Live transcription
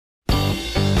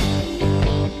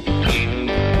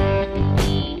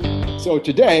So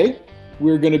today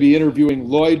we're going to be interviewing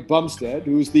Lloyd Bumstead,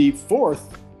 who's the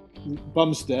fourth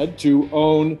Bumstead to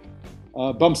own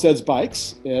Bumstead's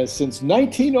bikes since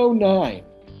 1909.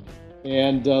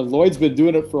 And Lloyd's been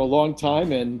doing it for a long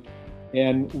time.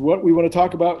 And what we want to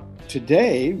talk about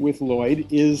today with Lloyd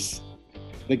is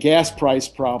the gas price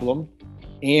problem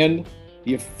and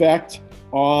the effect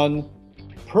on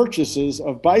purchases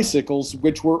of bicycles,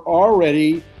 which were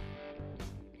already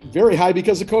very high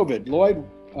because of COVID. Lloyd,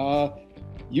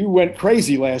 you went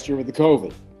crazy last year with the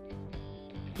COVID.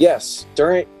 Yes,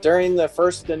 during the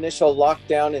first initial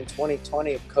lockdown in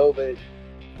 2020 of COVID,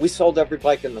 we sold every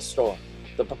bike in the store.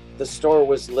 The store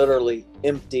was literally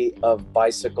empty of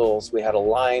bicycles. We had a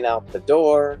line out the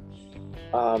door.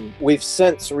 We've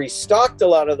since restocked a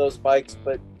lot of those bikes,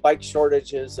 but bike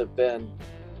shortages have been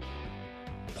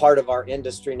part of our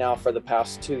industry now for the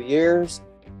past 2 years.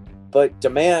 But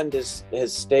demand has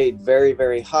stayed very,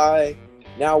 very high.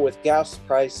 Now with gas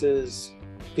prices,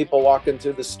 people walking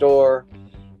through the store,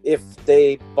 if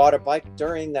they bought a bike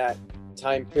during that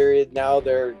time period, now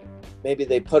maybe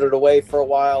they put it away for a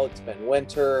while. It's been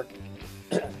winter.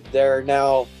 They're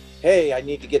now, hey, I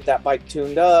need to get that bike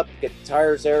tuned up, get the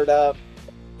tires aired up.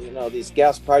 You know, these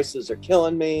gas prices are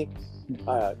killing me.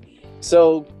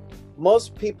 So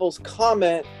most people's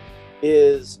comment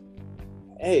is,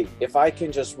 hey, if I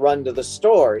can just run to the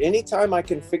store, anytime I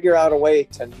can figure out a way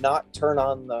to not turn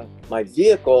on my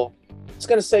vehicle, it's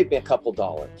going to save me a couple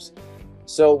dollars.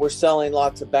 So we're selling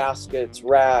lots of baskets,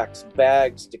 racks,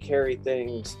 bags to carry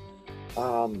things.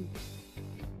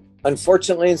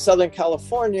 Unfortunately, in Southern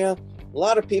California, a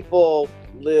lot of people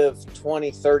live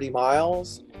 20, 30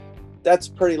 miles. That's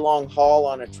pretty long haul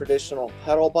on a traditional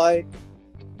pedal bike.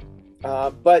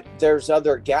 But there's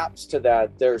other gaps to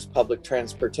that. There's public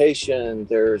transportation.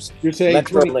 There's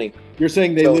Metrolink. You're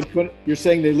saying they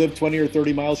live 20 or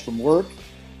 30 miles from work.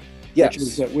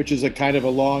 Yes, which is a kind of a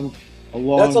long.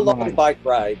 That's a long bike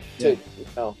ride. Yeah.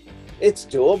 It's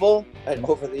doable. And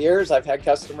over the years, I've had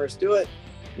customers do it.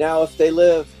 Now, if they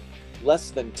live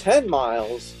less than 10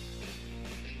 miles,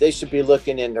 they should be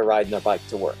looking into riding their bike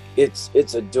to work. It's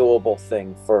a doable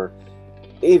thing for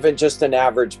even just an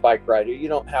average bike rider. You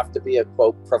don't have to be a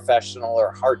quote professional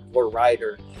or hardcore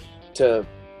rider to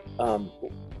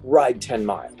ride 10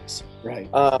 miles. Right.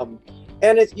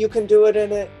 And you can do it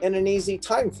in an easy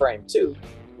time frame too.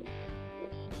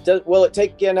 Will it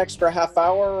take you an extra half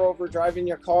hour over driving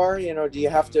your car? You know, do you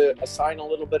have to assign a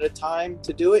little bit of time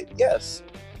to do it? Yes.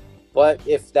 But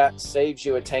if that saves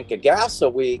you a tank of gas a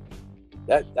week,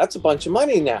 that's a bunch of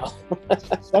money now.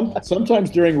 Sometimes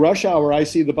during rush hour, I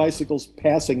see the bicycles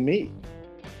passing me.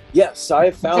 Yes, I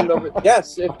have found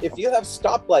yes, if you have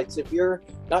stoplights, if you're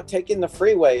not taking the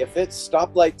freeway, if it's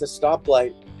stoplight to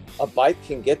stoplight, a bike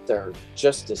can get there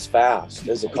just as fast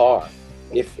as a car.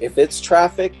 If it's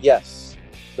traffic, yes,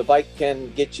 the bike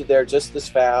can get you there just as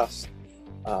fast,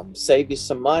 save you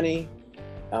some money.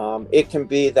 It can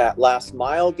be that last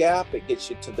mile gap. It gets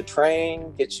you to the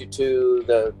train, gets you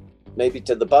to maybe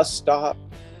to the bus stop.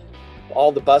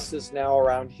 All the buses now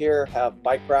around here have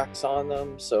bike racks on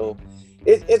them. So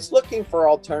it's looking for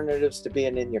alternatives to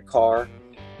being in your car.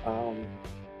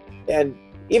 And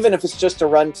even if it's just a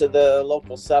run to the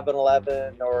local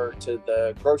 7-Eleven or to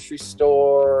the grocery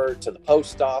store, to the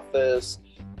post office,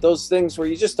 those things where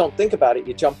you just don't think about it,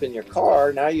 you jump in your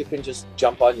car. Now you can just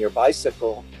jump on your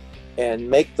bicycle and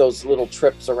make those little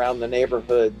trips around the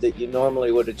neighborhood that you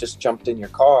normally would have just jumped in your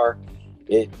car.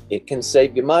 It can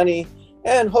save you money,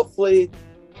 and hopefully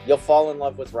you'll fall in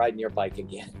love with riding your bike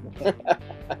again.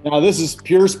 Now, this is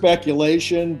pure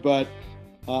speculation, but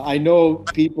I know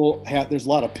there's a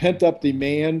lot of pent-up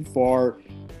demand for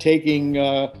taking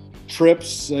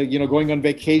trips, going on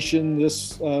vacation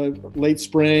this late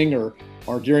spring or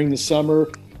during the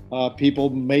summer.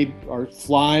 People are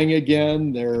flying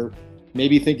again. They're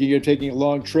maybe thinking you're taking a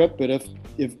long trip, but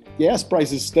if gas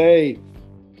prices stay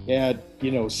at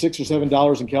 $6 or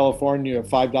 $7 in California,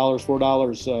 $5,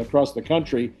 $4 across the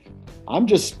country, I'm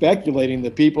just speculating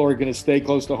that people are going to stay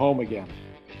close to home again,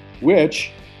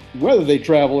 which, whether they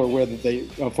travel or whether they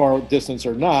far distance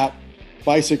or not,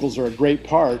 bicycles are a great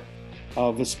part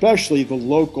of especially the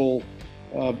local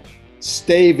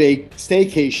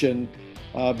staycation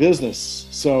business.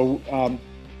 So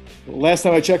last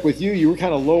time I checked with you, you were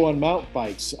kind of low on mountain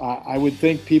bikes. I would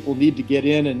think people need to get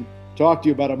in and talk to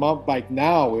you about a mountain bike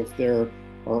now if there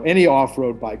are any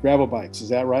off-road bike, gravel bikes. Is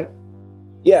that right?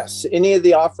 Yes, any of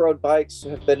the off-road bikes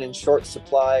have been in short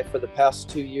supply for the past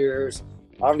 2 years.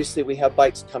 Obviously, we have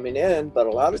bikes coming in, but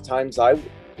a lot of times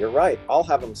you're right, I'll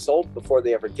have them sold before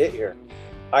they ever get here.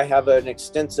 I have an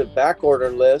extensive back order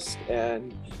list,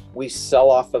 and we sell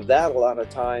off of that a lot of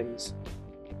times,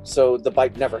 so the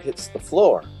bike never hits the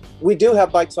floor. We do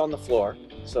have bikes on the floor,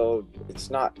 so it's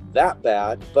not that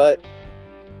bad, but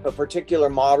a particular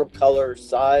model, color,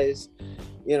 size,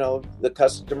 you know, the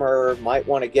customer might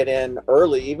want to get in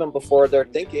early, even before they're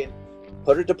thinking,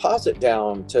 put a deposit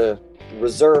down to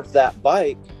reserve that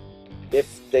bike.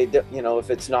 If they, you know, if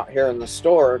it's not here in the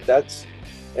store,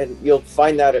 and you'll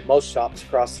find that at most shops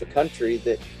across the country,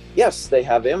 that yes, they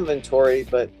have inventory,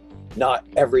 but not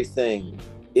everything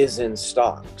is in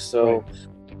stock. So right.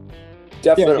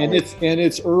 Definitely. Yeah, and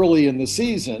it's early in the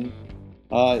season.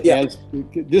 As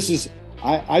this is,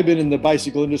 I've been in the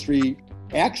bicycle industry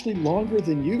actually longer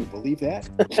than you, believe that?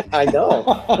 I know.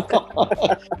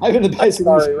 I've been in the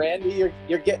bicycle industry. Randy,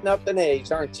 you're getting up in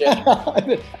age, aren't you? I've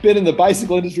been in the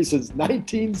bicycle industry since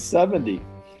 1970.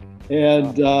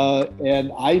 And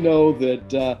I know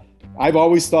that I've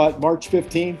always thought March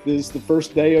 15th is the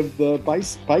first day of the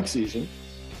bike season.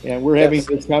 And we're having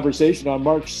this conversation on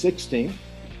March 16th.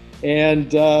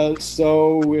 And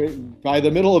so by the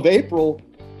middle of April,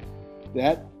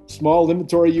 that small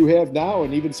inventory you have now,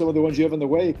 and even some of the ones you have on the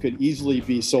way, could easily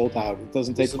be sold out. It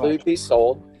doesn't take much. Easily be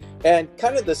sold. And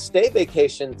kind of the stay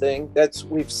vacation thing,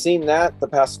 we've seen that the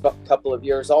past couple of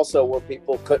years also, where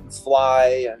people couldn't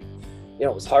fly, and you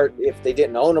know, it was hard if they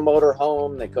didn't own a motor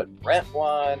home, they couldn't rent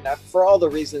one, for all the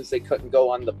reasons they couldn't go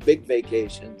on the big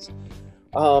vacations.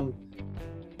 The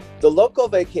local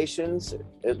vacations,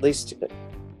 at least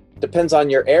depends on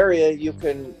your area, you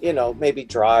can, you know, maybe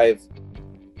drive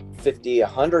 50,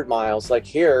 100 miles. Like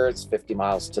here, it's 50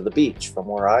 miles to the beach from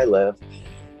where I live.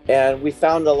 And we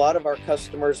found a lot of our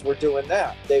customers were doing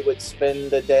that. They would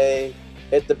spend a day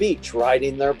at the beach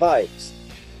riding their bikes.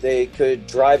 They could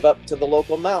drive up to the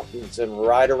local mountains and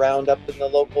ride around up in the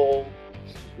local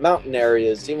mountain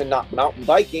areas, even not mountain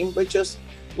biking, but just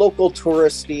local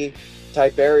touristy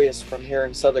type areas from here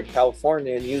in Southern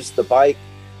California, and use the bike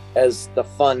as the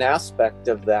fun aspect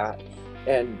of that.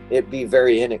 And it'd be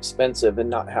very inexpensive and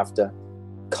not have to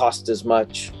cost as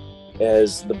much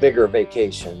as the bigger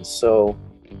vacations. So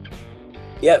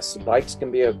yes, bikes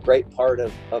can be a great part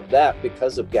of that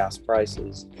because of gas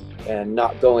prices and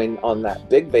not going on that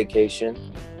big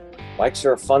vacation. Bikes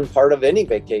are a fun part of any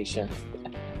vacation.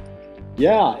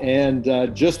 Yeah,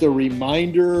 and just a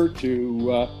reminder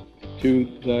to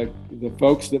the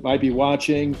folks that might be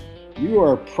watching, you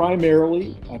are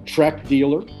primarily a Trek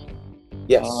dealer.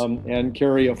 Yes. And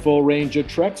carry a full range of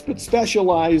Treks, but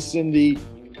specialize in the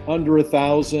under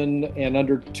 $1,000 and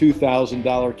under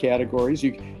 $2,000 categories.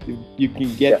 You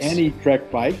can get any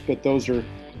Trek bike, but those are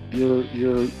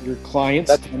your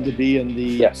clients tend to be in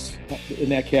the in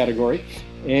that category.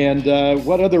 And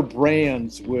what other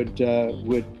brands would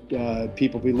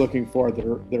people be looking for that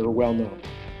are well known?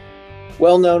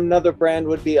 Well known, another brand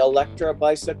would be Electra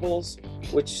bicycles,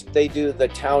 which they do the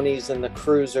townies and the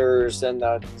cruisers and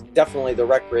definitely the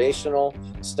recreational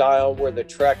style, where the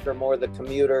Trek are more the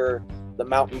commuter, the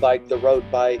mountain bike, the road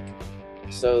bike.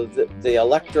 So the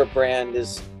Electra brand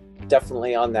is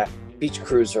definitely on that beach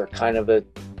cruiser kind of a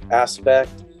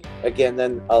aspect. Again,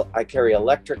 then I carry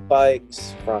electric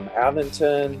bikes from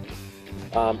Aventon.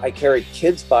 I carry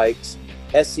kids bikes.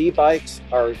 SE bikes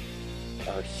are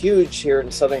huge here in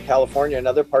Southern California and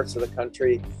other parts of the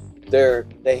country.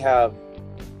 They have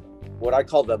what I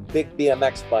call the big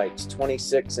BMX bikes,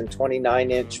 26 and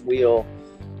 29-inch wheel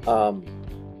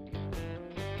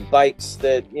bikes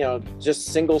that, you know, just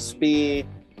single speed.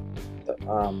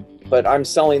 But I'm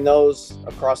selling those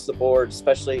across the board,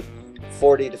 especially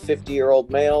 40 to 50-year-old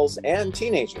males and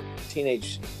teenagers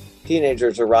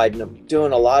are riding them,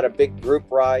 doing a lot of big group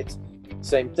rides.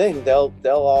 Same thing, they'll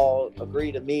all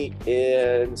agree to meet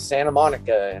in Santa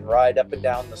Monica and ride up and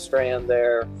down the Strand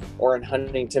there, or in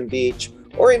Huntington Beach,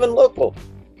 or even local.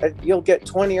 You'll get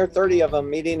 20 or 30 of them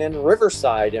meeting in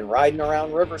Riverside and riding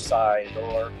around Riverside,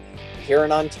 or here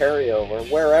in Ontario, or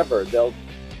wherever. They'll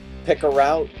pick a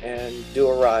route and do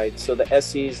a ride. So the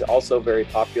SE is also very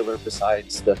popular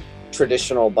besides the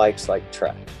traditional bikes like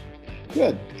Trek.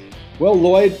 Good. Well,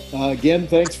 Lloyd, again,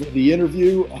 thanks for the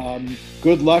interview.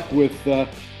 Good luck with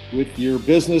your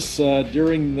business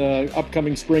during the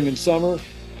upcoming spring and summer.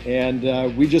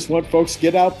 And we just want folks to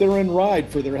get out there and ride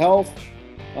for their health,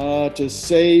 to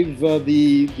save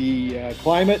the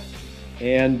climate,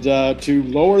 and to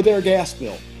lower their gas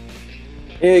bill.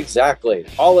 Exactly.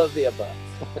 All of the above.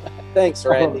 Thanks,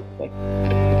 Randy.